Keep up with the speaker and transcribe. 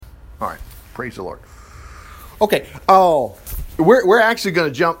All right. Praise the Lord. Okay. Oh, we're actually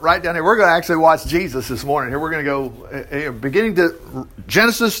going to jump right down here. We're going to actually watch Jesus this morning. Here we're going to go beginning to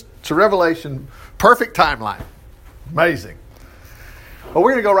Genesis to Revelation. Perfect timeline. Amazing. Well,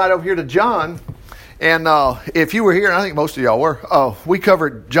 we're going to go right over here to John. And if you were here, and I think most of y'all were, we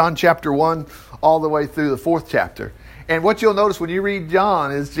covered John chapter 1 all the way through the 4th chapter. And what you'll notice when you read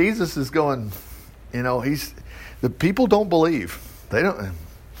John is Jesus is going, the people don't believe. They don't.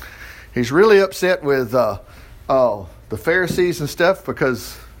 He's really upset with the Pharisees and stuff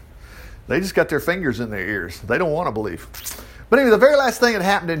because they just got their fingers in their ears. They don't want to believe. But anyway, the very last thing that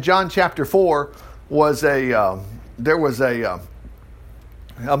happened in John chapter 4 was there was a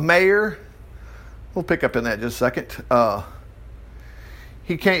mayor. We'll pick up in that in just a second.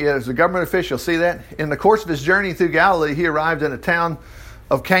 He can't yet as a government official. See that? In the course of his journey through Galilee, he arrived in a town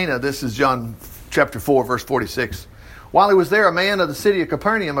of Cana. This is John chapter 4, verse 46. While he was there, a man of the city of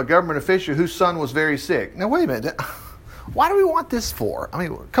Capernaum, a government official whose son was very sick. Now, wait a minute. Why do we want this for? I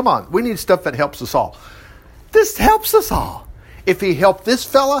mean, come on. We need stuff that helps us all. This helps us all. If he helped this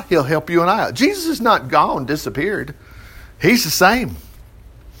fella, he'll help you and I. Jesus is not gone, disappeared. He's the same.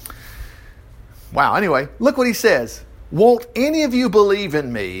 Wow. Anyway, look what he says. Won't any of you believe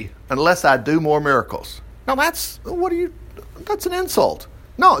in me unless I do more miracles? Now that's an insult.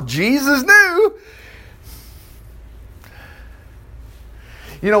 No, Jesus knew.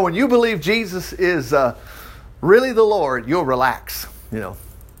 When you believe Jesus is really the Lord, you'll relax.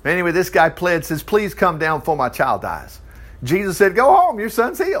 Anyway, this guy pled, says, please come down before my child dies. Jesus said, go home, your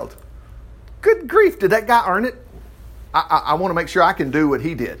son's healed. Good grief, did that guy earn it? I want to make sure I can do what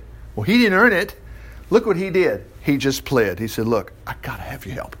he did. Well, he didn't earn it. Look what he did. He just pled. He said, look, I got to have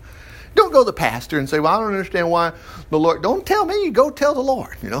your help. Don't go to the pastor and say, well, I don't understand why the Lord. Don't tell me. Go tell the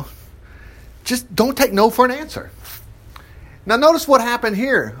Lord, Just don't take no for an answer. Now, notice what happened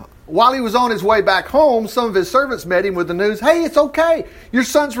here. While he was on his way back home, some of his servants met him with the news, hey, it's okay. Your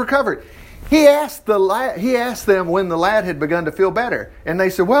son's recovered. He asked them when the lad had begun to feel better. And they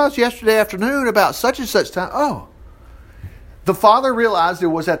said, well, it's yesterday afternoon about such and such time. Oh. The father realized it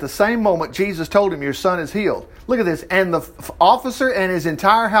was at the same moment Jesus told him, your son is healed. Look at this. And the officer and his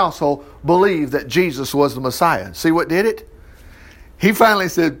entire household believed that Jesus was the Messiah. See what did it? He finally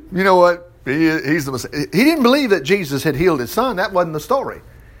said, you know what? He's the Messiah. He didn't believe that Jesus had healed his son. That wasn't the story.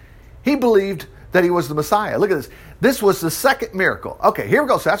 He believed that he was the Messiah. Look at this. This was the second miracle. Okay, here we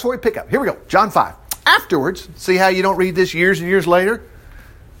go. So that's where we pick up. Here we go. John 5. Afterwards, see how you don't read this years and years later?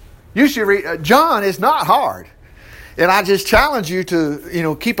 You should read. John is not hard. And I just challenge you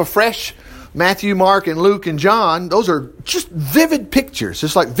to, keep a fresh Matthew, Mark, and Luke, and John. Those are just vivid pictures,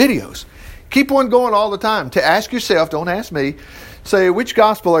 just like videos. Keep one going all the time. To ask yourself, don't ask me, say, which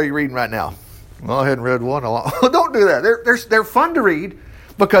gospel are you reading right now? Well, I hadn't read one. Don't do that. They're fun to read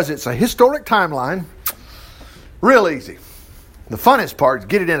because it's a historic timeline. Real easy. The funnest part is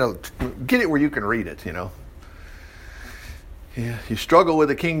get it where you can read it, Yeah, you struggle with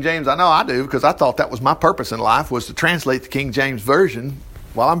the King James. I know I do because I thought that was my purpose in life was to translate the King James Version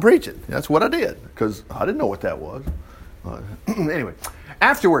while I'm preaching. That's what I did because I didn't know what that was. Anyway,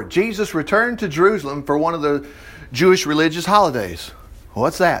 afterward, Jesus returned to Jerusalem for one of the Jewish religious holidays.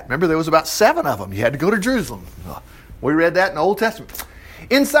 What's that? Remember, there was about 7 of them. You had to go to Jerusalem. We read that in the Old Testament.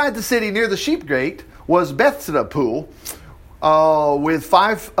 Inside the city near the sheep gate was Bethesda pool, with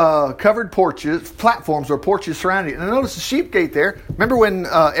 5 covered platforms or porches surrounding it. And notice the sheep gate there. Remember when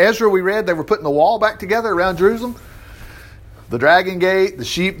Ezra we read they were putting the wall back together around Jerusalem? The dragon gate, the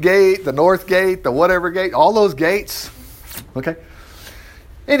sheep gate, the north gate, the whatever gate, all those gates. Okay.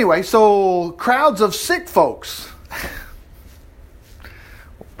 Anyway, so crowds of sick folks.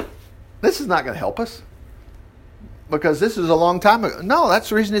 This is not going to help us because this is a long time ago. No, that's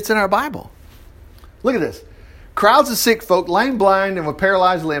the reason it's in our Bible. Look at this. Crowds of sick folk, lame, blind, and with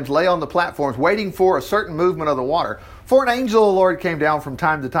paralyzed limbs lay on the platforms waiting for a certain movement of the water. For an angel of the Lord came down from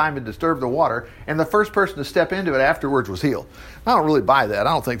time to time and disturbed the water, and the first person to step into it afterwards was healed. I don't really buy that.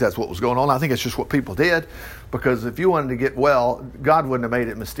 I don't think that's what was going on. I think it's just what people did, because if you wanted to get well, God wouldn't have made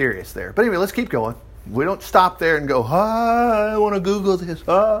it mysterious there. But anyway, let's keep going. We don't stop there and go, I want to Google this.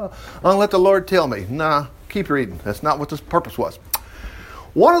 I'll let the Lord tell me. Nah, keep reading. That's not what the purpose was.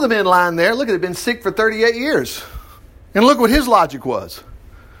 One of the men lying there, look at it, had been sick for 38 years. And look what his logic was.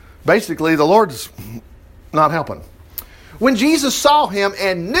 Basically, the Lord's not helping. When Jesus saw him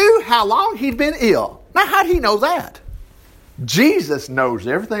and knew how long he'd been ill. Now, how did he know that? Jesus knows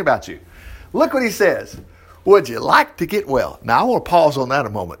everything about you. Look what he says. Would you like to get well? Now, I want to pause on that a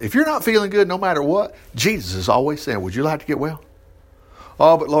moment. If you're not feeling good no matter what, Jesus is always saying, would you like to get well?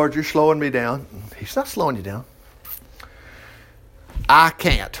 Oh, but Lord, you're slowing me down. He's not slowing you down. I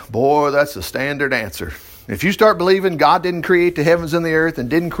can't. Boy, that's the standard answer. If you start believing God didn't create the heavens and the earth and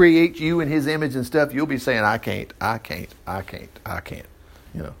didn't create you in his image and stuff, you'll be saying, I can't.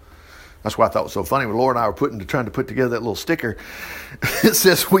 You know. That's why I thought it was so funny when Laura and I were trying to put together that little sticker. It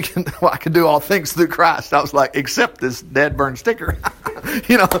says I can do all things through Christ. I was like, except this dead burn sticker.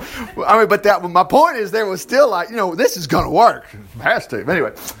 You know, I mean, but my point is there was still like, you know, this is going to work. It has to. But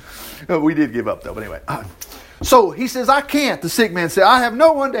anyway, we did give up though. But anyway, so he says, I can't. The sick man said, I have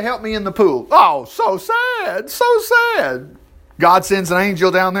no one to help me in the pool. Oh, so sad. So sad. God sends an angel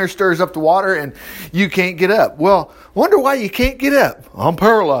down there, stirs up the water, and you can't get up. Well, wonder why you can't get up. I'm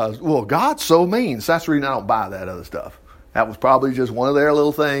paralyzed. Well, God's so mean. So that's the reason I don't buy that other stuff. That was probably just one of their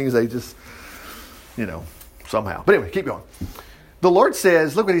little things. They just, you know, somehow. But anyway, keep going. The Lord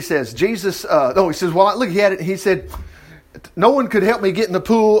says, look what he says. Jesus, he says, well, look, he said, no one could help me get in the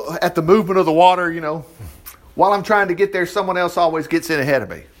pool at the movement of the water, you know. While I'm trying to get there, someone else always gets in ahead of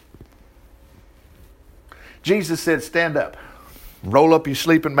me. Jesus said, stand up. Roll up your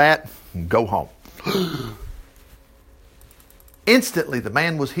sleeping mat and go home. Instantly, the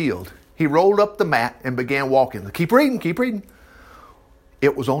man was healed. He rolled up the mat and began walking. Keep reading.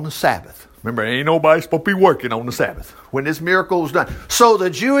 It was on the Sabbath. Remember, ain't nobody supposed to be working on the Sabbath when this miracle was done. So the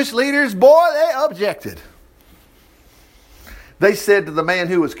Jewish leaders, boy, they objected. They said to the man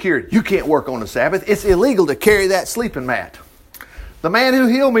who was cured, you can't work on the Sabbath. It's illegal to carry that sleeping mat. The man who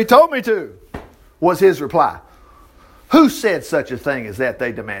healed me told me to, was his reply. Who said such a thing as that,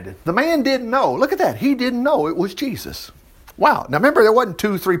 they demanded. The man didn't know. Look at that. He didn't know it was Jesus. Wow. Now remember, there wasn't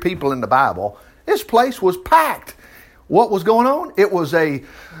 2 or 3 people in the Bible. This place was packed. What was going on? There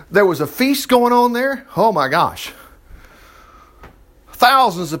was a feast going on there. Oh my gosh.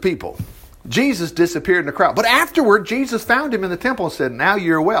 Thousands of people. Jesus disappeared in the crowd. But afterward, Jesus found him in the temple and said, now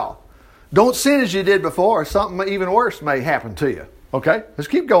you're well. Don't sin as you did before, or something even worse may happen to you. Okay, let's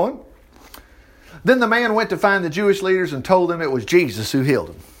keep going. Then the man went to find the Jewish leaders and told them it was Jesus who healed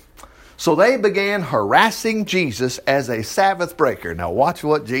him. So they began harassing Jesus as a Sabbath breaker. Now watch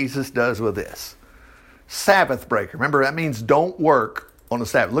what Jesus does with this. Sabbath breaker. Remember, that means don't work on the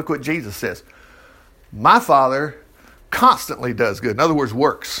Sabbath. Look what Jesus says. My Father constantly does good. In other words,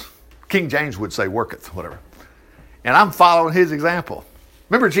 works. King James would say worketh, whatever. And I'm following his example.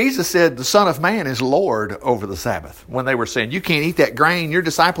 Remember, Jesus said the Son of Man is Lord over the Sabbath. When they were saying, you can't eat that grain. Your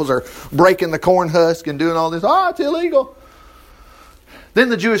disciples are breaking the corn husk and doing all this. Oh, it's illegal. Then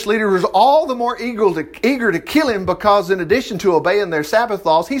the Jewish leader was all the more eager to kill him because in addition to obeying their Sabbath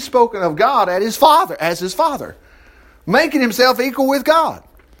laws, he's spoken of God as his Father, making himself equal with God.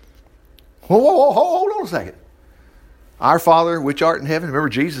 Whoa, hold on a second. Our Father, which art in heaven. Remember,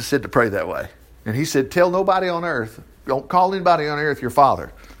 Jesus said to pray that way. And he said, tell nobody on earth, don't call anybody on earth your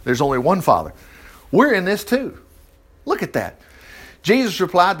Father. There's only one Father. We're in this too. Look at that. Jesus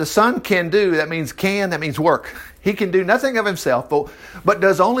replied, the Son can do, that means work. He can do nothing of himself, but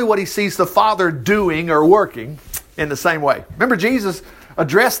does only what he sees the Father doing or working in the same way. Remember, Jesus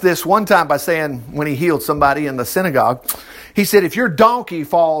addressed this one time by saying, when he healed somebody in the synagogue, he said, if your donkey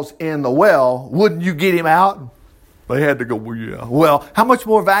falls in the well, wouldn't you get him out? They had to go, well, yeah. Well, how much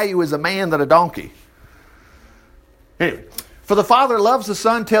more value is a man than a donkey? Anyway, for the Father loves the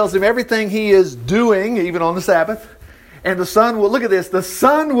Son, tells him everything he is doing, even on the Sabbath. And the Son will, look at this, the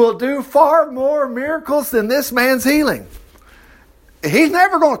Son will do far more miracles than this man's healing. He's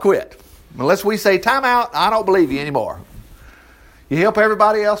never going to quit. Unless we say, time out, I don't believe you anymore. You help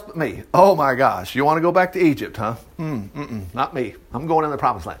everybody else but me. Oh my gosh, you want to go back to Egypt, huh? Not me. I'm going in the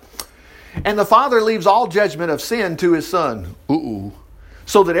promised land. And the Father leaves all judgment of sin to his Son.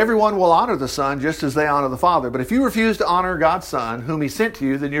 So that everyone will honor the Son just as they honor the Father. But if you refuse to honor God's Son, whom he sent to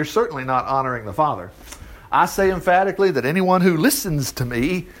you, then you're certainly not honoring the Father. I say emphatically that anyone who listens to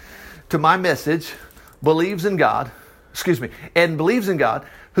me, to my message, believes in God, and believes in God,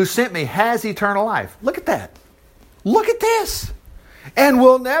 who sent me, has eternal life. Look at that. Look at this. And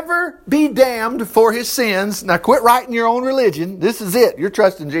will never be damned for his sins. Now quit writing your own religion. This is it. You're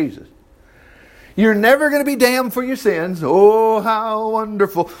trusting Jesus. You're never going to be damned for your sins. Oh, how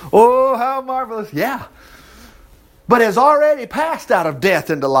wonderful. Oh, how marvelous. Yeah. But has already passed out of death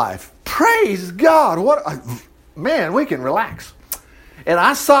into life. Praise God. Man, we can relax. And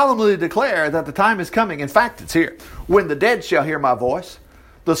I solemnly declare that the time is coming. In fact, it's here. When the dead shall hear my voice,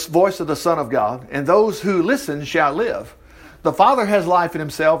 the voice of the Son of God, and those who listen shall live. The Father has life in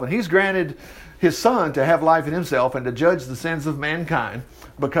himself, and he's granted his Son to have life in himself and to judge the sins of mankind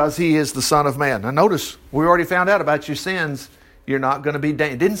because he is the Son of Man. Now notice, we already found out about your sins. You're not going to be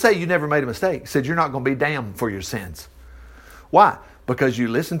damned. It didn't say you never made a mistake. It said you're not going to be damned for your sins. Why? Because you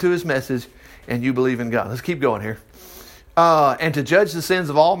listen to his message and you believe in God. Let's keep going here. and to judge the sins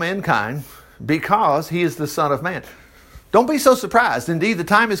of all mankind, because he is the Son of Man. Don't be so surprised. Indeed, the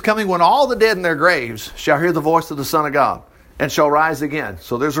time is coming when all the dead in their graves shall hear the voice of the Son of God and shall rise again.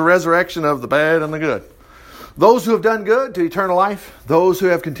 So there's a resurrection of the bad and the good. Those who have done good to eternal life, those who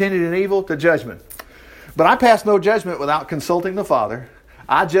have continued in evil to judgment. But I pass no judgment without consulting the Father.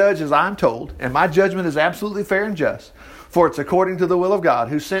 I judge as I am told, and my judgment is absolutely fair and just, for it's according to the will of God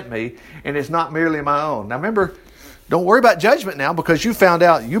who sent me, and it's not merely my own. Now remember, don't worry about judgment now, because you found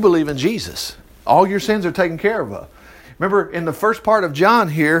out you believe in Jesus. All your sins are taken care of. Remember, in the first part of John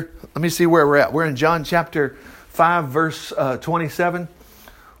here, let me see where we're at. We're in John chapter 5, verse 27.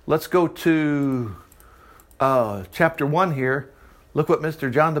 Let's go to chapter 1 here. Look what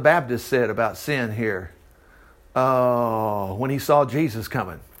Mr. John the Baptist said about sin here. When he saw Jesus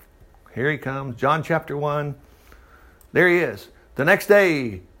coming. Here he comes, John chapter 1. There he is. The next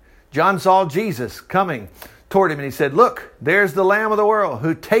day, John saw Jesus coming toward him, and he said, "Look, there's the Lamb of the world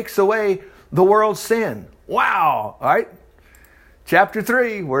who takes away the world's sin." Wow. All right. Chapter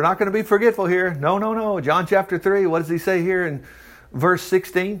 3. We're not going to be forgetful here. No. John chapter 3. What does he say here in verse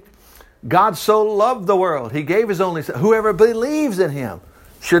 16? God so loved the world, he gave his only Son. Whoever believes in him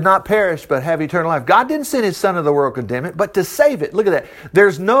should not perish, but have eternal life. God didn't send his Son into the world to condemn it, but to save it. Look at that.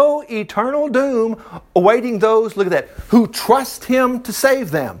 There's no eternal doom awaiting those, look at that, who trust him to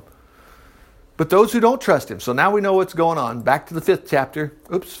save them. But those who don't trust him. So now we know what's going on. Back to the 5th chapter.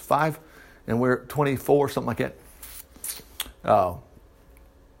 5. And we're at 24, something like that. Oh.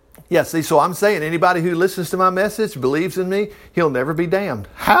 Yeah, see, so I'm saying anybody who listens to my message, believes in me, he'll never be damned.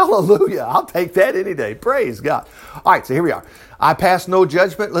 Hallelujah. I'll take that any day. Praise God. All right, so here we are. I pass no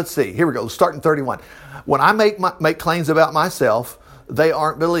judgment. Let's see. Here we go. Let's start in 31. When I make claims about myself, they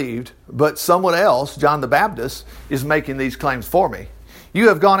aren't believed, but someone else, John the Baptist, is making these claims for me. You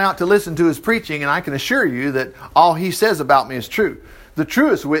have gone out to listen to his preaching, and I can assure you that all he says about me is true. The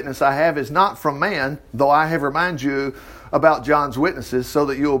truest witness I have is not from man, though I have reminded you about John's witnesses so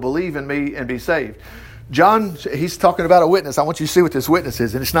that you will believe in me and be saved. John, he's talking about a witness. I want you to see what this witness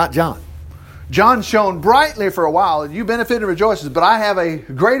is, and it's not John. John shone brightly for a while, and you benefit and rejoices, but I have a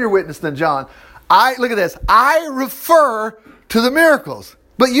greater witness than John. Look at this. I refer to the miracles.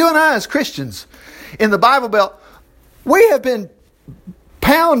 But you and I as Christians in the Bible Belt, we have been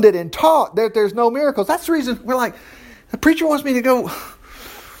pounded and taught that there's no miracles. That's the reason we're like, the preacher wants me to go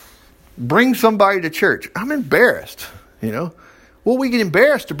bring somebody to church. I'm embarrassed, Well, we get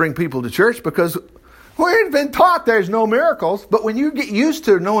embarrassed to bring people to church because we've been taught there's no miracles. But when you get used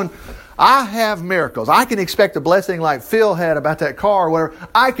to knowing I have miracles, I can expect a blessing like Phil had about that car or whatever.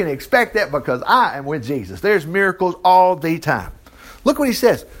 I can expect that because I am with Jesus. There's miracles all the time. Look what he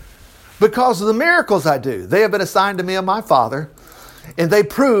says. Because of the miracles I do, they have been assigned to me of my Father, and they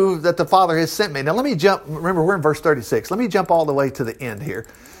prove that the Father has sent me. Now let me jump. Remember, we're in verse 36. Let me jump all the way to the end here.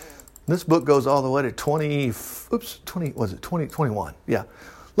 This book goes all the way to 21? Yeah.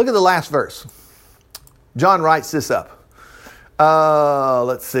 Look at the last verse. John writes this up.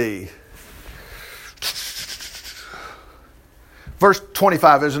 Let's see. Verse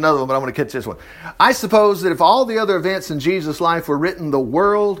 25, there's another one, but I'm going to catch this one. I suppose that if all the other events in Jesus' life were written, the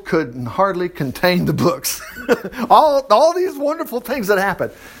world could hardly contain the books. all these wonderful things that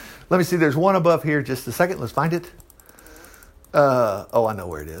happened. Let me see, there's one above here. Just a second, let's find it. I know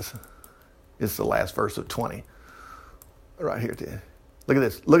where it is. It's the last verse of 20. Right here. Look at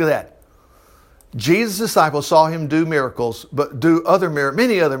this. Look at that. Jesus' disciples saw him do miracles, but do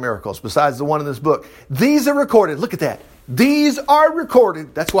many other miracles besides the one in this book. These are recorded. Look at that. These are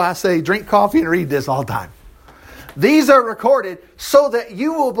recorded. That's why I say drink coffee and read this all the time. These are recorded so that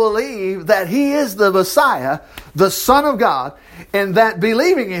you will believe that he is the Messiah, the Son of God, and that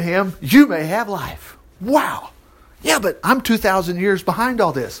believing in him, you may have life. Wow. Yeah, but I'm 2,000 years behind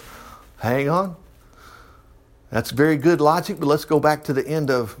all this. Hang on. That's very good logic, but let's go back to the end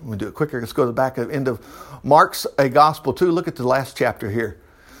of, we'll do it quicker. Let's go to the back of the end of Mark's a gospel too. Look at the last chapter here.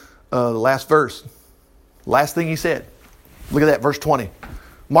 The last verse. Last thing he said. Look at that, verse 20.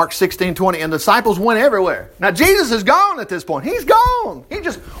 Mark 16:20. And the disciples went everywhere. Now Jesus is gone at this point. He's gone. He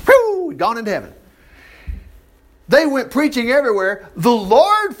just, gone into heaven. They went preaching everywhere. The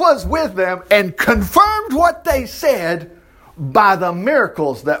Lord was with them and confirmed what they said by the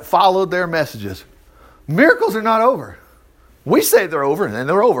miracles that followed their messages. Miracles are not over. We say they're over, and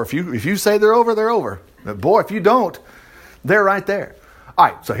they're over. If you say they're over, they're over. But boy, if you don't, they're right there. All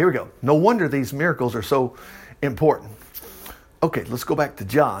right, so here we go. No wonder these miracles are so important. Okay, let's go back to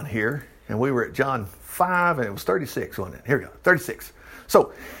John here. And we were at John 5, and it was 36, wasn't it? Here we go, 36.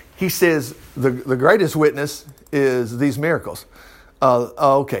 So he says the greatest witness is these miracles.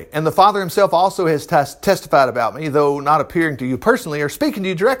 Okay. And the Father himself also has testified about me, though not appearing to you personally or speaking to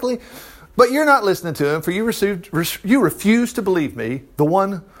you directly, but you're not listening to him, for you refuse to believe me, the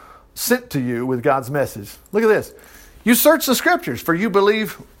one sent to you with God's message. Look at this. You search the scriptures, for you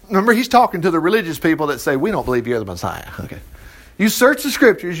believe. Remember, he's talking to the religious people that say, we don't believe you're the Messiah. Okay. You search the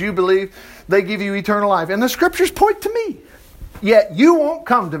scriptures, you believe they give you eternal life. And the scriptures point to me. Yet you won't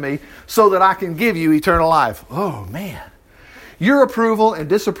come to me so that I can give you eternal life. Oh, man. Your approval and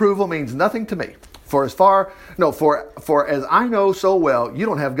disapproval means nothing to me. For as I know so well, you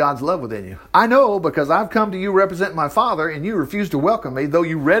don't have God's love within you. I know because I've come to you representing my Father, and you refuse to welcome me, though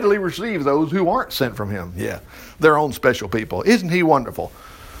you readily receive those who aren't sent from him. Yeah, their own special people. Isn't he wonderful?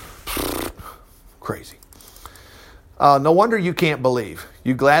 Crazy. No wonder you can't believe.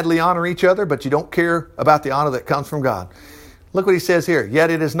 You gladly honor each other, but you don't care about the honor that comes from God. Look what he says here. Yet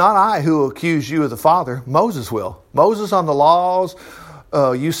it is not I who accuse you of the Father. Moses will. Moses on the laws,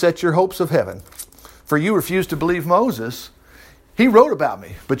 you set your hopes of heaven. For you refuse to believe Moses. He wrote about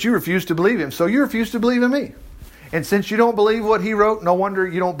me, but you refuse to believe him, so you refuse to believe in me. And since you don't believe what he wrote, no wonder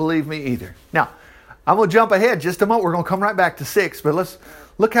you don't believe me either. Now, I'm going to jump ahead just a moment. We're going to come right back to 6, but let's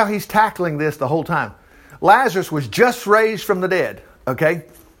look how he's tackling this the whole time. Lazarus was just raised from the dead, okay?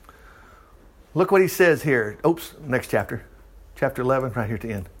 Look what he says here. Oops, next chapter. Chapter 11, right here at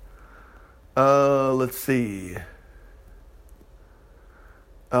the end. Let's see.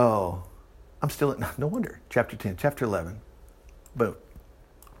 Oh, I'm still at, no wonder. Chapter 10, chapter 11. Boom.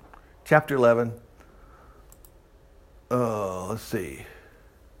 Chapter 11. Let's see.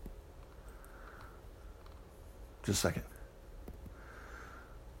 Just a second.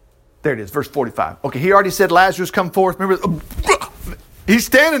 There it is, verse 45. Okay, he already said, Lazarus, come forth. Remember, he's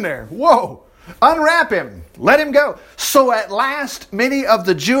standing there. Whoa. Unwrap him. Let him go. So at last, many of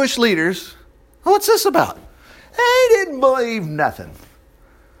the Jewish leaders, what's this about? They didn't believe nothing.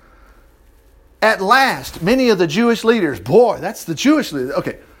 At last, many of the Jewish leaders, boy, that's the Jewish leaders,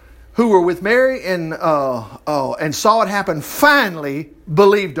 okay, who were with Mary and saw it happen, finally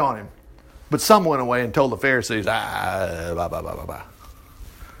believed on him. But some went away and told the Pharisees, blah, blah, blah, blah, blah.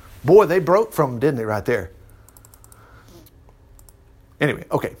 Boy, they broke from him, didn't they, right there? Anyway,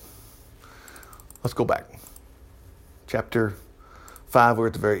 okay. Let's go back. Chapter 5, we're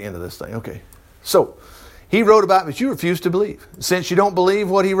at the very end of this thing. Okay. So, he wrote about me, but you refuse to believe. Since you don't believe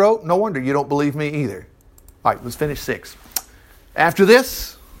what he wrote, no wonder you don't believe me either. All right, let's finish 6. After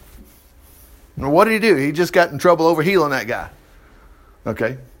this, what did he do? He just got in trouble over healing that guy.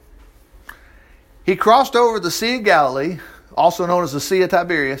 Okay. He crossed over the Sea of Galilee, also known as the Sea of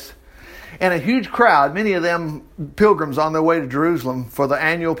Tiberias, and a huge crowd, many of them pilgrims on their way to Jerusalem for the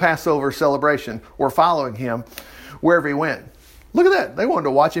annual Passover celebration, were following him wherever he went. Look at that. They wanted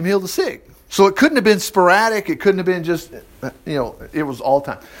to watch him heal the sick. So it couldn't have been sporadic. It couldn't have been just, it was all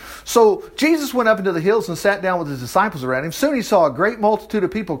time. So Jesus went up into the hills and sat down with his disciples around him. Soon he saw a great multitude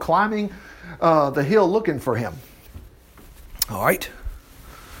of people climbing the hill looking for him. All right.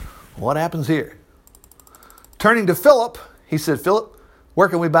 What happens here? Turning to Philip, he said, Philip, where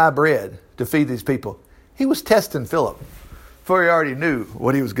can we buy bread to feed these people? He was testing Philip, for he already knew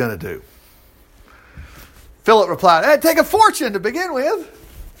what he was going to do. Philip replied, it'd take a fortune to begin with.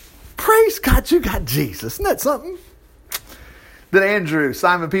 Praise God, you got Jesus. Isn't that something? Then Andrew,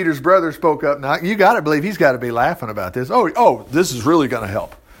 Simon Peter's brother, spoke up. Now, you got to believe he's got to be laughing about this. Oh, this is really going to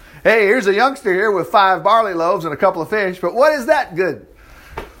help. Hey, here's a youngster here with 5 barley loaves and a couple of fish, but what is that good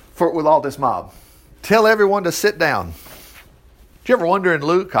with all this mob? Tell everyone to sit down. Did you ever wonder in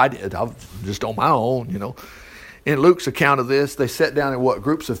Luke? I did. I was just on my own, In Luke's account of this, they sat down in what,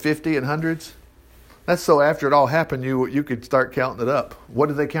 groups of 50 and hundreds? That's so after it all happened, you could start counting it up. What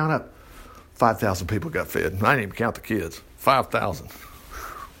did they count up? 5,000 people got fed. I didn't even count the kids. 5,000.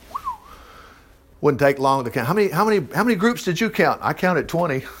 Wouldn't take long to count. How many groups did you count? I counted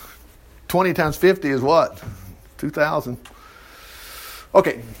 20. 20 times 50 is what? 2,000.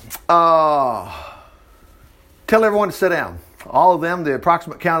 Okay. Tell everyone to sit down. All of them, the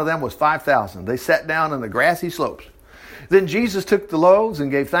approximate count of them was 5,000. They sat down on the grassy slopes. Then Jesus took the loaves and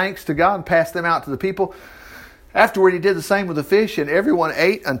gave thanks to God and passed them out to the people. Afterward, he did the same with the fish, and everyone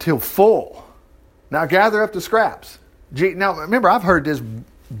ate until full. Now gather up the scraps. Now, remember, I've heard this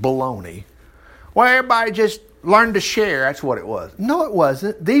baloney. Well, everybody just learned to share. That's what it was. No, it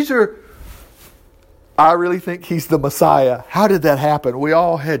wasn't. I really think he's the Messiah. How did that happen? We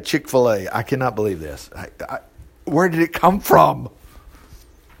all had Chick-fil-A. I cannot believe this. Where did it come from?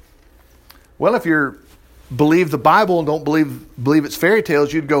 Well, if you believe the Bible and don't believe it's fairy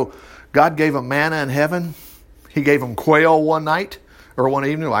tales, you'd go, God gave them manna in heaven. He gave them quail one night or one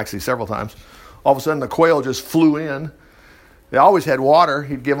evening, well, actually several times. All of a sudden the quail just flew in. They always had water.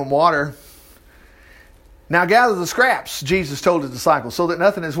 He'd give them water. Now gather the scraps, Jesus told his disciples, so that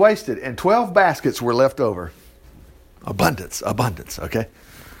nothing is wasted. And 12 baskets were left over. Abundance, okay?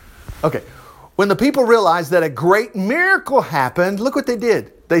 Okay. When the people realized that a great miracle happened, look what they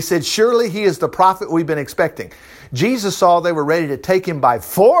did. They said, surely he is the prophet we've been expecting. Jesus saw they were ready to take him by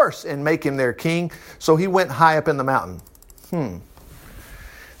force and make him their king, so he went high up in the mountain.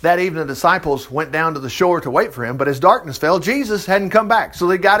 That evening, the disciples went down to the shore to wait for him, but as darkness fell, Jesus hadn't come back. So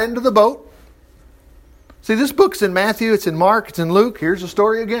they got into the boat. See, this book's in Matthew, it's in Mark, it's in Luke. Here's the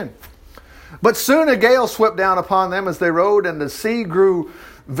story again. But soon a gale swept down upon them as they rowed, and the sea grew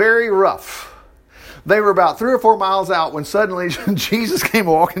very rough. They were about 3 or 4 miles out when suddenly Jesus came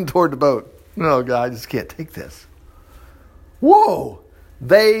walking toward the boat. Oh, God, I just can't take this. Whoa!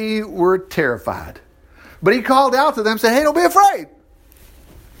 They were terrified. But he called out to them and said, hey, don't be afraid.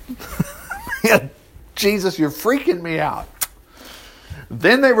 Jesus, you're freaking me out.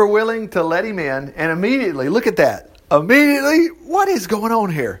 Then they were willing to let him in, and immediately, look at that. Immediately, what is going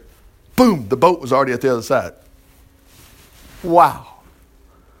on here? Boom, the boat was already at the other side. Wow.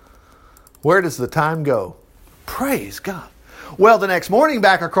 Where does the time go? Praise God. Well, the next morning,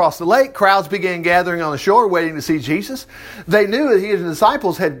 back across the lake, crowds began gathering on the shore, waiting to see Jesus. They knew that he and the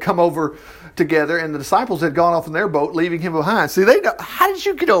disciples had come over together, and the disciples had gone off in their boat, leaving him behind. See, they know, how did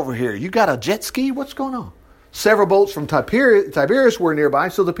you get over here? You got a jet ski? What's going on? Several boats from Tiberias were nearby,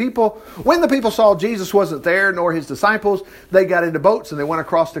 so when the people saw Jesus wasn't there, nor his disciples, they got into boats and they went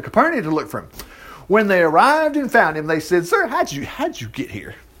across to Capernaum to look for him. When they arrived and found him, they said, sir, how'd you get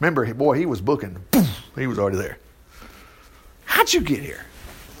here? Remember, boy, he was booking. He was already there. How'd you get here?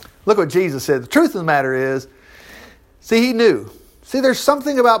 Look what Jesus said. The truth of the matter is, see, he knew. See, there's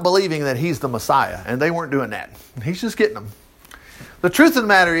something about believing that he's the Messiah, and they weren't doing that. He's just getting them. The truth of the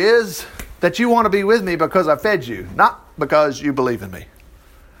matter is that you want to be with me because I fed you, not because you believe in me.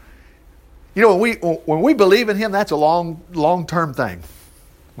 You know, when we believe in him, that's a long-term thing.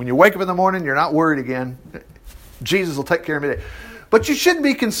 When you wake up in the morning, you're not worried again. Jesus will take care of me today. But you shouldn't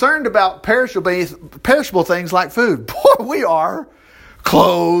be concerned about perishable things like food. Boy, we are.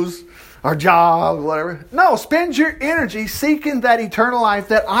 Clothes, our job, whatever. No, spend your energy seeking that eternal life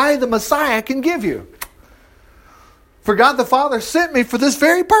that I, the Messiah, can give you. For God the Father sent me for this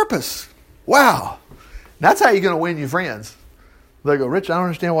very purpose. Wow. That's how you're going to win your friends. They go, Rich, I don't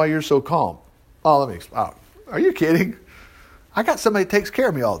understand why you're so calm. Oh, let me explain. Oh, are you kidding? I got somebody that takes care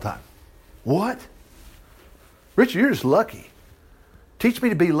of me all the time. What? Rich, you're just lucky. Teach me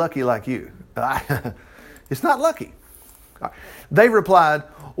to be lucky like you. It's not lucky. They replied,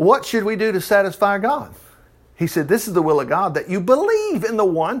 what should we do to satisfy God? He said, this is the will of God, that you believe in the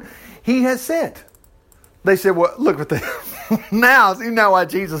one he has sent. They said, well, look what they... Now, you know why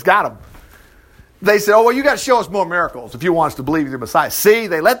Jesus got them. They said, oh, well, you got to show us more miracles if you want us to believe you're the Messiah. See,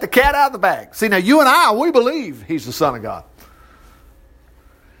 they let the cat out of the bag. See, now you and I, we believe he's the Son of God.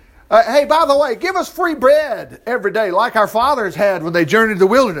 Hey, by the way, give us free bread every day like our fathers had when they journeyed to the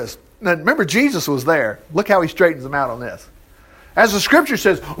wilderness. Now, remember, Jesus was there. Look how he straightens them out on this. As the scripture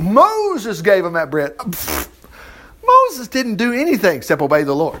says, Moses gave them that bread. Moses didn't do anything except obey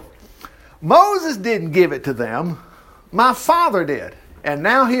the Lord. Moses didn't give it to them. My Father did. And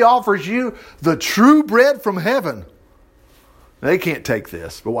now he offers you the true bread from heaven. They can't take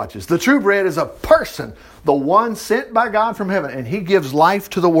this, but watch this. The true bread is a person, the one sent by God from heaven, and he gives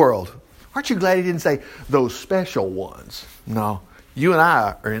life to the world. Aren't you glad he didn't say those special ones? No, you and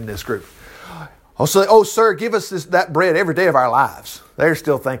I are in this group. Oh, sir, give us that bread every day of our lives. They're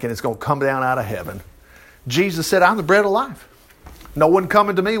still thinking it's going to come down out of heaven. Jesus said, I'm the bread of life. No one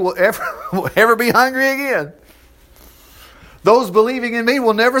coming to me will ever be hungry again. Those believing in me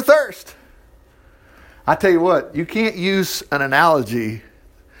will never thirst. I tell you what, you can't use an analogy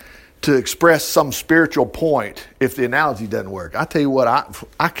to express some spiritual point if the analogy doesn't work. I tell you what,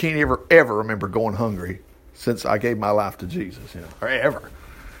 I can't ever remember going hungry since I gave my life to Jesus, or ever.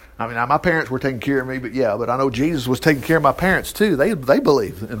 I mean, my parents were taking care of me, but I know Jesus was taking care of my parents too. They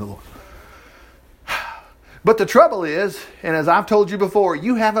believed in the Lord. But the trouble is, and as I've told you before,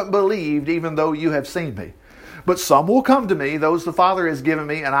 you haven't believed even though you have seen me. But some will come to me, those the Father has given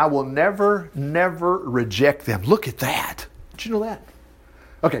me, and I will never, never reject them. Look at that. Did you know that?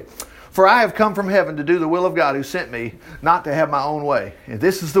 Okay. For I have come from heaven to do the will of God who sent me, not to have my own way. And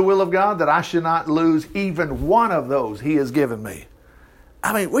this is the will of God, that I should not lose even one of those he has given me.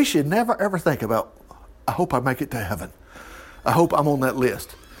 I mean, we should never, ever think about, I hope I make it to heaven. I hope I'm on that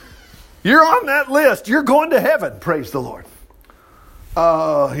list. You're on that list. You're going to heaven. Praise the Lord.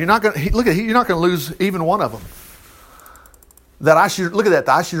 You're not going to lose even one of them. That I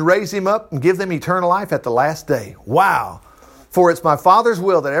should raise him up and give them eternal life at the last day. Wow. For it's my Father's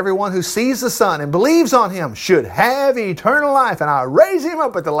will that everyone who sees the Son and believes on him should have eternal life, and I raise him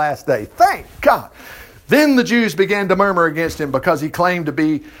up at the last day. Thank God. Then the Jews began to murmur against him because he claimed to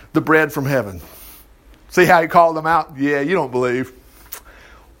be the bread from heaven. See how he called them out? Yeah, you don't believe.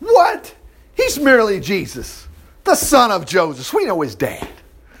 What? He's merely Jesus, the son of Joseph. We know his dad.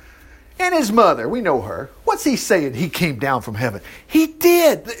 And his mother, we know her. What's he saying? He came down from heaven. He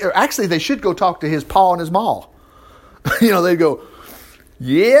did. Actually, they should go talk to his pa and his ma. They'd go,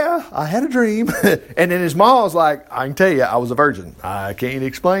 yeah, I had a dream. And then his ma was like, I can tell you, I was a virgin. I can't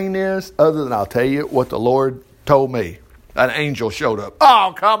explain this other than I'll tell you what the Lord told me. An angel showed up.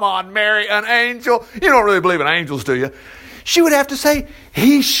 Oh, come on, Mary, an angel. You don't really believe in angels, do you? She would have to say,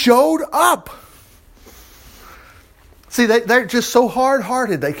 he showed up. See, they're just so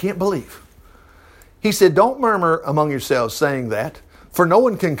hard-hearted, they can't believe. He said, don't murmur among yourselves saying that. For no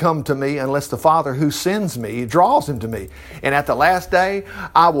one can come to me unless the Father who sends me draws him to me. And at the last day,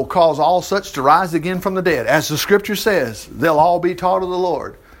 I will cause all such to rise again from the dead. As the Scripture says, they'll all be taught of the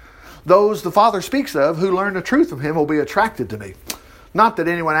Lord. Those the Father speaks of who learn the truth from him will be attracted to me. Not that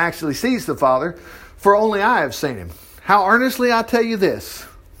anyone actually sees the Father, for only I have seen him. How earnestly I tell you this.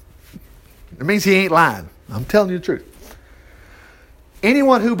 It means he ain't lying. I'm telling you the truth.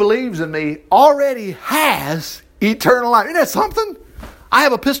 Anyone who believes in me already has eternal life. Isn't that something? I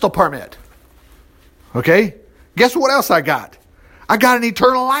have a pistol permit. Okay? Guess what else I got? I got an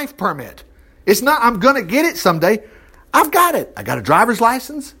eternal life permit. It's not, I'm going to get it someday. I've got it. I got a driver's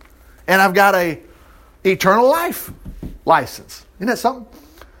license and I've got a eternal life license. Isn't that something?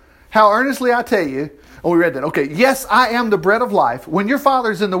 How earnestly I tell you. Oh, we read that. Okay. Yes, I am the bread of life. When your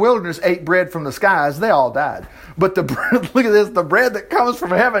fathers in the wilderness ate bread from the skies, they all died. But the bread, look at this, the bread that comes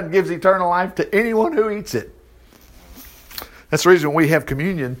from heaven gives eternal life to anyone who eats it. That's the reason when we have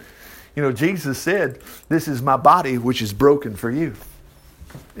communion, Jesus said, this is my body which is broken for you.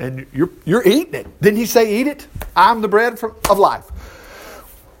 And you're eating it. Didn't he say eat it? I'm the bread of life.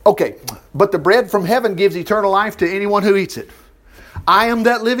 Okay, but the bread from heaven gives eternal life to anyone who eats it. I am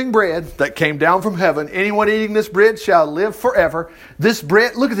that living bread that came down from heaven. Anyone eating this bread shall live forever. This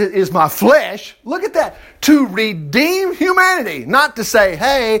bread, look at it, is my flesh. Look at that. To redeem humanity. Not to say,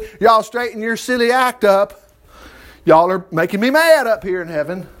 hey, y'all straighten your silly act up. Y'all are making me mad up here in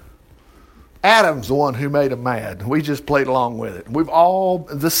heaven. Adam's the one who made them mad. We just played along with it.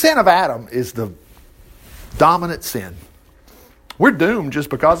 The sin of Adam is the dominant sin. We're doomed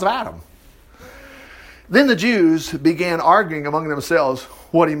just because of Adam. Then the Jews began arguing among themselves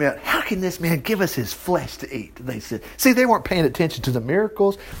what he meant. How can this man give us his flesh to eat? They said. See, they weren't paying attention to the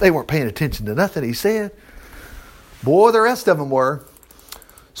miracles. They weren't paying attention to nothing he said. Boy, the rest of them were.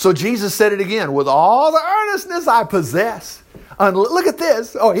 So Jesus said it again, with all the earnestness I possess. Look at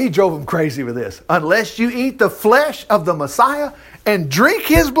this. Oh, he drove them crazy with this. Unless you eat the flesh of the Messiah and drink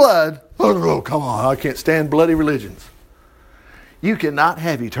his blood. Oh, come on. I can't stand bloody religions. You cannot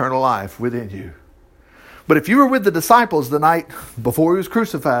have eternal life within you. But if you were with the disciples the night before he was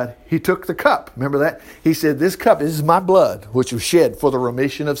crucified, he took the cup. Remember that? He said, this cup, this is my blood, which was shed for the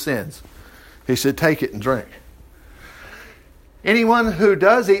remission of sins. He said, take it and drink. Anyone who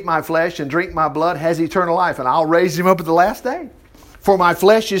does eat my flesh and drink my blood has eternal life, and I'll raise him up at the last day. For my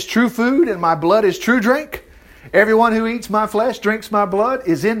flesh is true food, and my blood is true drink. Everyone who eats my flesh, drinks my blood,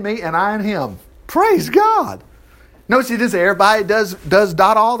 is in me, and I in him. Praise God. Notice he doesn't say everybody does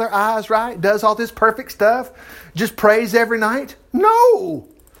dot all their I's right, does all this perfect stuff, just prays every night. No.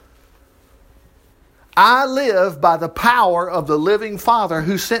 I live by the power of the living Father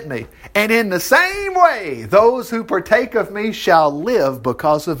who sent me. And in the same way, those who partake of me shall live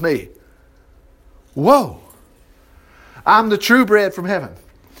because of me. Whoa. I'm the true bread from heaven.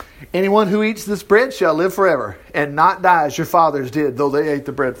 Anyone who eats this bread shall live forever and not die as your fathers did, though they ate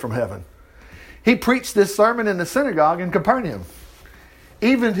the bread from heaven. He preached this sermon in the synagogue in Capernaum.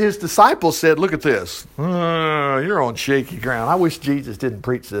 Even his disciples said, look at this. You're on shaky ground. I wish Jesus didn't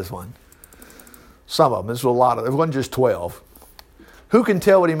preach this one. Some of them. This was a lot of them. It wasn't just 12. Who can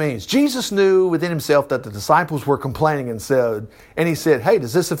tell what he means? Jesus knew within himself that the disciples were complaining and he said, hey,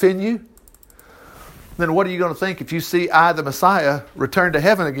 does this offend you? Then what are you going to think if you see I, the Messiah, return to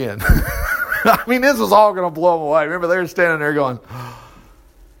heaven again? I mean, this is all going to blow them away. Remember, they're standing there going,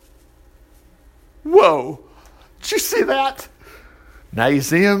 whoa, did you see that? Now you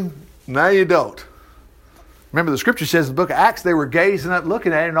see him, now you don't. Remember, the scripture says in the book of Acts, they were gazing up,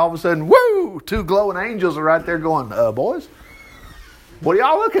 looking at it, and all of a sudden, whoo, two glowing angels are right there going, boys, what are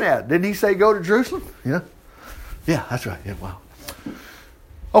y'all looking at? Didn't he say go to Jerusalem? Yeah, that's right. Yeah, wow.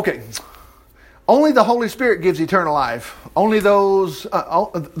 Okay, only the Holy Spirit gives eternal life. Only those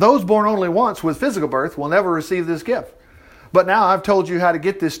born only once with physical birth will never receive this gift. But now I've told you how to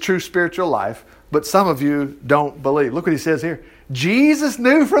get this true spiritual life, but some of you don't believe. Look what he says here. Jesus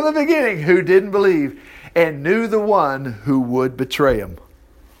knew from the beginning who didn't believe and knew the one who would betray him.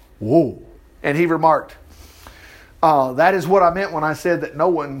 Whoa. And he remarked, that is what I meant when I said that no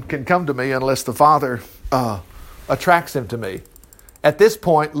one can come to me unless the Father attracts him to me. At this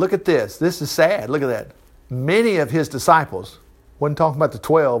point, look at this. This is sad. Look at that. Many of his disciples, wasn't talking about the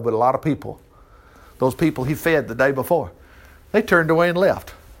 12, but a lot of people, those people he fed the day before, they turned away and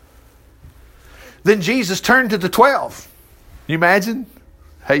left. Then Jesus turned to the 12. You imagine?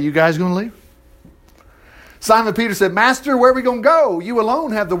 Hey, you guys going to leave? Simon Peter said, Master, where are we going to go? You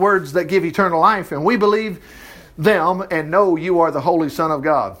alone have the words that give eternal life, and we believe them and know you are the Holy Son of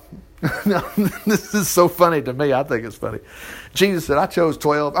God. Now, this is so funny to me. I think it's funny. Jesus said, I chose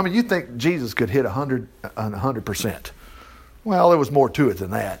 12. I mean, you think Jesus could hit 100%. Well, there was more to it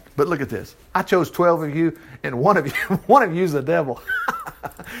than that. But look at this. I chose 12 of you, and one of you is the devil.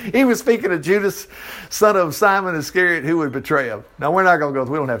 He was speaking of Judas, son of Simon Iscariot, who would betray him. Now, we're not going to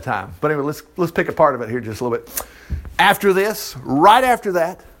go. We don't have time. But anyway, let's pick a part of it here just a little bit. After this, right after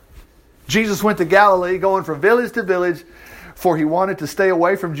that, Jesus went to Galilee, going from village to village, for he wanted to stay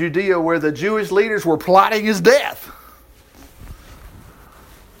away from Judea, where the Jewish leaders were plotting his death.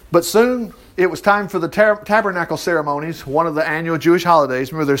 But soon it was time for the tabernacle ceremonies, one of the annual Jewish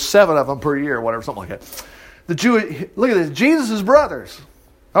holidays. Remember, there's 7 of them per year, or whatever, something like that. Look at this, Jesus' brothers.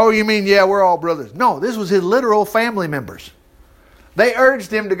 Oh, you mean, yeah, we're all brothers. No, this was his literal family members. They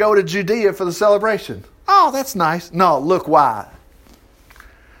urged him to go to Judea for the celebration. Oh, that's nice. No, look why.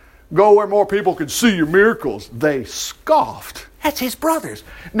 Go where more people could see your miracles. They scoffed. That's his brothers.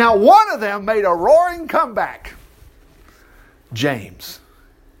 Now, one of them made a roaring comeback. James.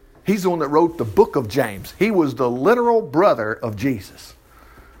 He's the one that wrote the book of James. He was the literal brother of Jesus.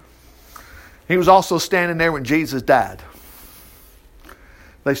 He was also standing there when Jesus died.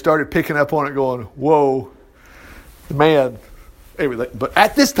 They started picking up on it going, whoa, man. But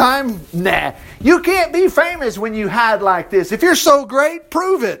at this time, nah. You can't be famous when you hide like this. If you're so great,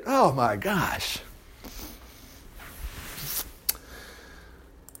 prove it. Oh my gosh.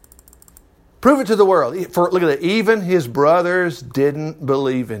 Prove it to the world. Look at that. Even his brothers didn't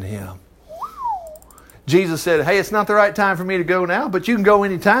believe in him. Jesus said, hey, it's not the right time for me to go now, but you can go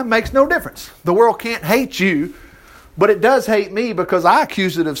anytime. Makes no difference. The world can't hate you, but it does hate me because I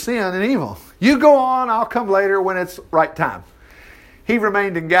accuse it of sin and evil. You go on, I'll come later when it's right time. He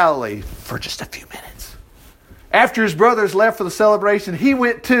remained in Galilee for just a few minutes. After his brothers left for the celebration, he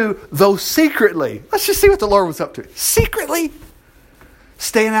went too, though secretly. Let's just see what the Lord was up to. Secretly,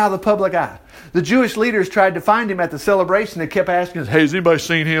 staying out of the public eye. The Jewish leaders tried to find him at the celebration. They kept asking us, hey, has anybody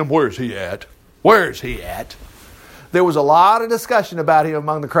seen him? Where's he at? Where's he at? There was a lot of discussion about him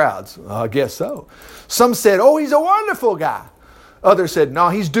among the crowds. I guess so. Some said, oh, he's a wonderful guy. Others said, no,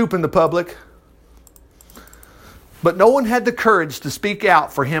 he's duping the public. But no one had the courage to speak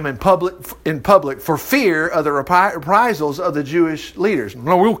out for him in public for fear of the reprisals of the Jewish leaders.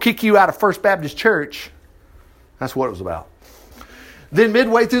 No, we'll kick you out of First Baptist Church. That's what it was about. Then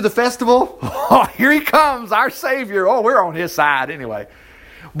midway through the festival, oh, here he comes, our Savior. Oh, we're on his side anyway.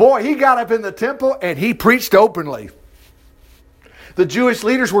 Boy, he got up in the temple and he preached openly. The Jewish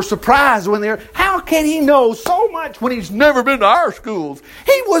leaders were surprised when they're, how can he know so much when he's never been to our schools?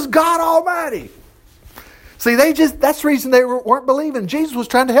 He was God Almighty. See, that's the reason they weren't believing. Jesus was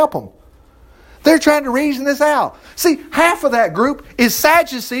trying to help them. They're trying to reason this out. See, half of that group is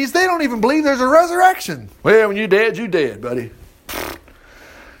Sadducees. They don't even believe there's a resurrection. Well, when you're dead, buddy.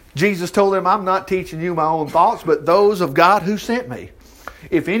 Jesus told them, I'm not teaching you my own thoughts, but those of God who sent me.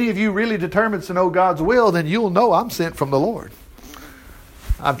 If any of you really determines to know God's will, then you'll know I'm sent from the Lord.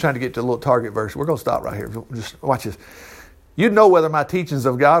 I'm trying to get to a little target verse. We're going to stop right here. Just watch this. You'd know whether my teachings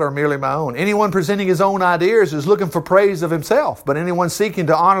of God are merely my own. Anyone presenting his own ideas is looking for praise of himself, but anyone seeking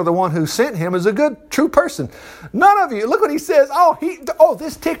to honor the one who sent him is a good, true person. None of you, look what he says.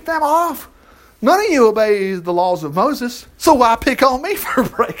 This ticked them off. None of you obey the laws of Moses, so why pick on me for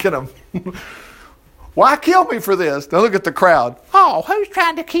breaking them? Why kill me for this? Now look at the crowd. Oh, who's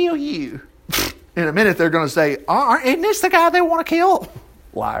trying to kill you? In a minute they're going to say, isn't this the guy they want to kill?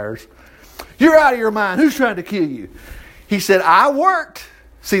 Liars. You're out of your mind. Who's trying to kill you? He said, I worked.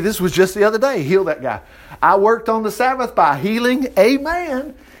 See, this was just the other day. He healed that guy. I worked on the Sabbath by healing a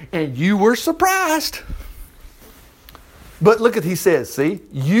man, and you were surprised. But look at he says, see,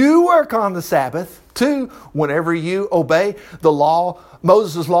 you work on the Sabbath too whenever you obey the law,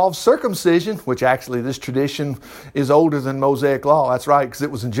 Moses' law of circumcision, which actually this tradition is older than Mosaic law. That's right, because it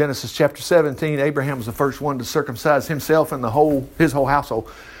was in Genesis chapter 17. Abraham was the first one to circumcise himself and his whole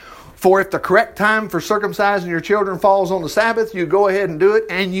household. For if the correct time for circumcising your children falls on the Sabbath, you go ahead and do it,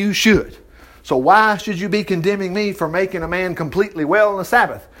 and you should. So why should you be condemning me for making a man completely well on the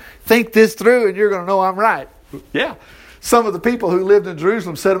Sabbath? Think this through and you're going to know I'm right. Yeah. Some of the people who lived in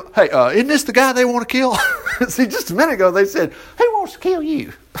Jerusalem said, hey, isn't this the guy they want to kill? See, just a minute ago they said, who wants to kill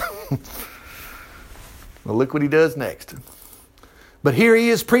you? Well, look what he does next. But here he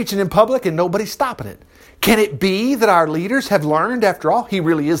is preaching in public and nobody's stopping it. Can it be that our leaders have learned, after all, he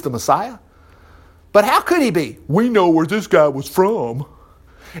really is the Messiah? But how could he be? We know where this guy was from.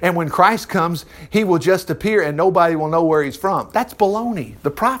 And when Christ comes, he will just appear and nobody will know where he's from. That's baloney.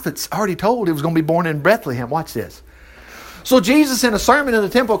 The prophets already told he was going to be born in Bethlehem. Watch this. So Jesus in a sermon in the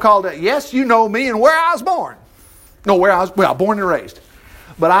temple called it, yes, you know me and where I was born. No, born and raised.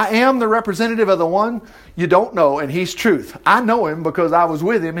 But I am the representative of the one you don't know, and he's truth. I know him because I was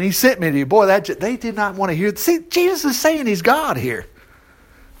with him and he sent me to you. Boy, they did not want to hear. See, Jesus is saying he's God here.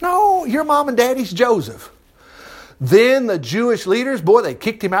 No, your mom and daddy's Joseph. Then the Jewish leaders, boy, they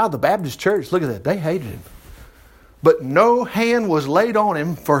kicked him out of the Baptist church. Look at that. They hated him. But no hand was laid on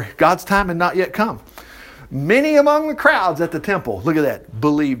him, for God's time had not yet come. Many among the crowds at the temple, look at that,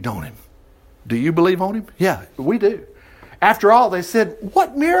 believed on him. Do you believe on him? Yeah, we do. After all, they said,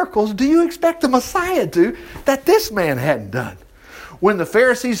 what miracles do you expect the Messiah to do that this man hadn't done? When the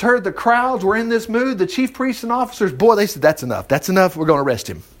Pharisees heard the crowds were in this mood, the chief priests and officers, boy, they said, that's enough. That's enough. We're going to arrest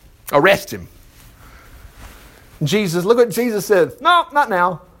him. Arrest him. Jesus, look what Jesus said. No, not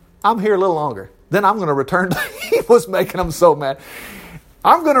now. I'm here a little longer. Then I'm going to return. He was making them so mad.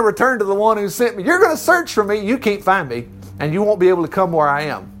 I'm going to return to the one who sent me. You're going to search for me. You can't find me. And you won't be able to come where I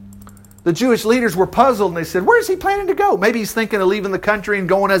am. The Jewish leaders were puzzled and they said, where's he planning to go? Maybe he's thinking of leaving the country and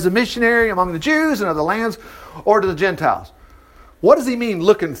going as a missionary among the Jews and other lands or to the Gentiles. What does he mean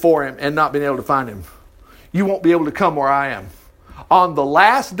looking for him and not being able to find him? You won't be able to come where I am. On the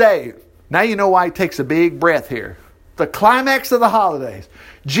last day, now you know why he takes a big breath here. The climax of the holidays.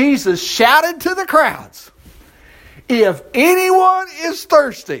 Jesus shouted to the crowds, if anyone is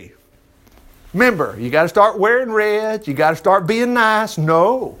thirsty, remember, you got to start wearing red. You got to start being nice.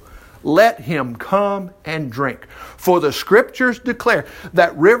 No. Let him come and drink. For the scriptures declare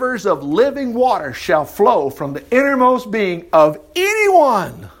that rivers of living water shall flow from the innermost being of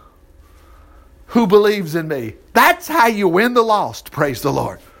anyone who believes in me. That's how you win the lost. Praise the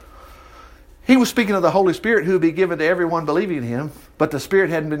Lord. He was speaking of the Holy Spirit who would be given to everyone believing in him, but the Spirit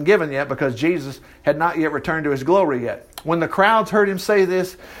hadn't been given yet because Jesus had not yet returned to his glory yet. When the crowds heard him say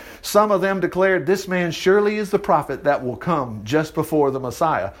this, some of them declared, this man surely is the prophet that will come just before the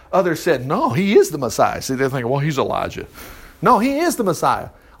Messiah. Others said, no, he is the Messiah. See, they're thinking, well, he's Elijah. No, he is the Messiah.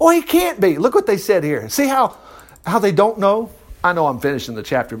 Oh, he can't be. Look what they said here. See how they don't know? I know I'm finishing the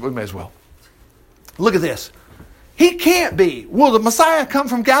chapter, but we may as well. Look at this. He can't be. Will the Messiah come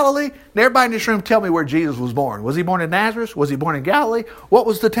from Galilee? And everybody in this room tell me where Jesus was born. Was he born in Nazareth? Was he born in Galilee? What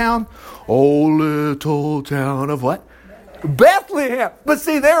was the town? Oh, little town of what? Bethlehem. But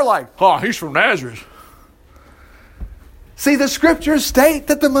see, they're like, oh, he's from Nazareth. See, the scriptures state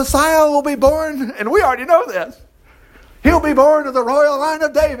that the Messiah will be born, and we already know this. He'll be born of the royal line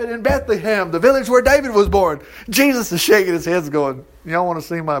of David in Bethlehem, the village where David was born. Jesus is shaking his head going, y'all want to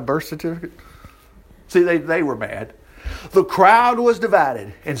see my birth certificate? See, they were mad. The crowd was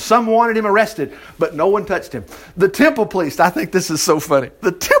divided, and some wanted him arrested, but no one touched him. The temple police, I think this is so funny.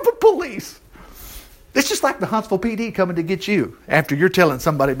 The temple police. It's just like the Huntsville PD coming to get you after you're telling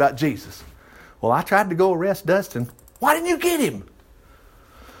somebody about Jesus. Well, I tried to go arrest Dustin. Why didn't you get him?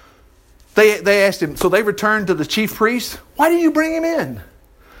 They asked him, so they returned to the chief priest. Why didn't you bring him in?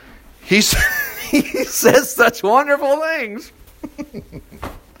 He says such wonderful things.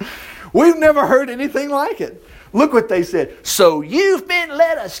 We've never heard anything like it. Look what they said. So you've been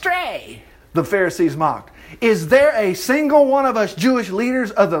led astray, the Pharisees mocked. Is there a single one of us Jewish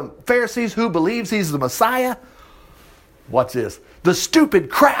leaders of the Pharisees who believes he's the Messiah? What's this? The stupid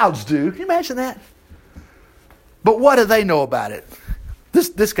crowds do. Can you imagine that? But what do they know about it?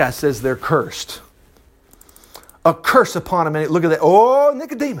 This guy says they're cursed. A curse upon him. And look at that. Oh,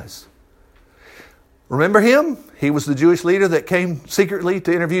 Nicodemus. Remember him? He was the Jewish leader that came secretly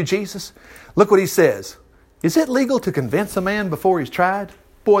to interview Jesus. Look what he says. Is it legal to convince a man before he's tried?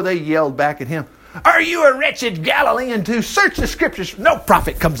 Boy, they yelled back at him. Are you a wretched Galilean to search the scriptures? No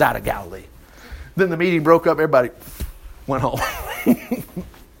prophet comes out of Galilee. Then the meeting broke up. Everybody went home.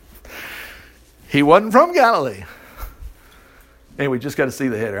 He wasn't from Galilee. Anyway, just got to see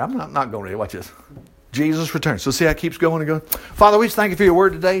the header. I'm not going to watch this. Jesus returns. So see how it keeps going and going. Father, we just thank you for your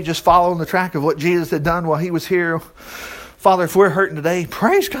word today. Just following the track of what Jesus had done while he was here. Father, if we're hurting today,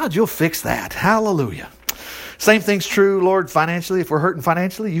 praise God, you'll fix that. Hallelujah. Same thing's true, Lord, financially. If we're hurting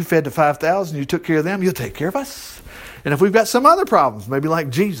financially, you fed the 5,000, you took care of them, you'll take care of us. And if we've got some other problems, maybe like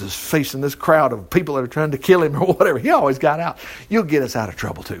Jesus facing this crowd of people that are trying to kill him or whatever, he always got out. You'll get us out of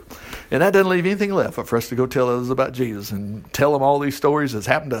trouble too. And that doesn't leave anything left but for us to go tell others about Jesus and tell them all these stories that's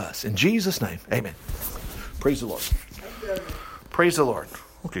happened to us. In Jesus' name, amen. Praise the Lord. Praise the Lord.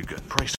 Okay, good. Praise